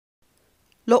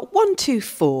Lot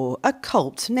 124, a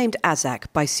colt named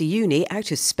Azak by Siyouni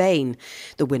out of Spain.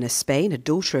 The winner Spain, a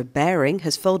daughter of bearing,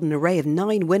 has foaled an array of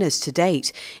 9 winners to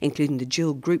date, including the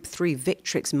dual Group 3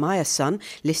 Victrix Maya Son,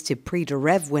 listed Prix de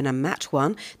Rev winner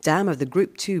Matwan, dam of the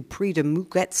Group 2 Prix de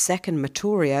Muguet second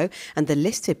Matorio, and the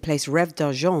listed place Rev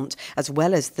d'Argent, as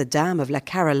well as the dam of La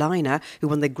Carolina, who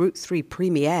won the Group 3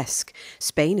 Primiesque.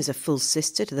 Spain is a full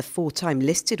sister to the 4-time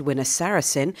listed winner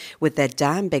Saracen, with their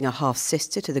dam being a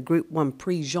half-sister to the Group 1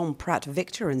 Prix Jean Prat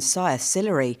Victor and Sire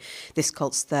Sillery. This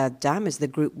colt's third dam is the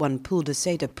Group 1 Poule de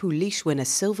Say de Pouliche winner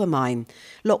Silvermine.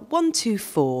 Lot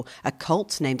 124, a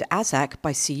colt named Azak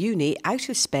by Siyouni out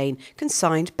of Spain,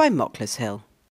 consigned by Mockler's Hill.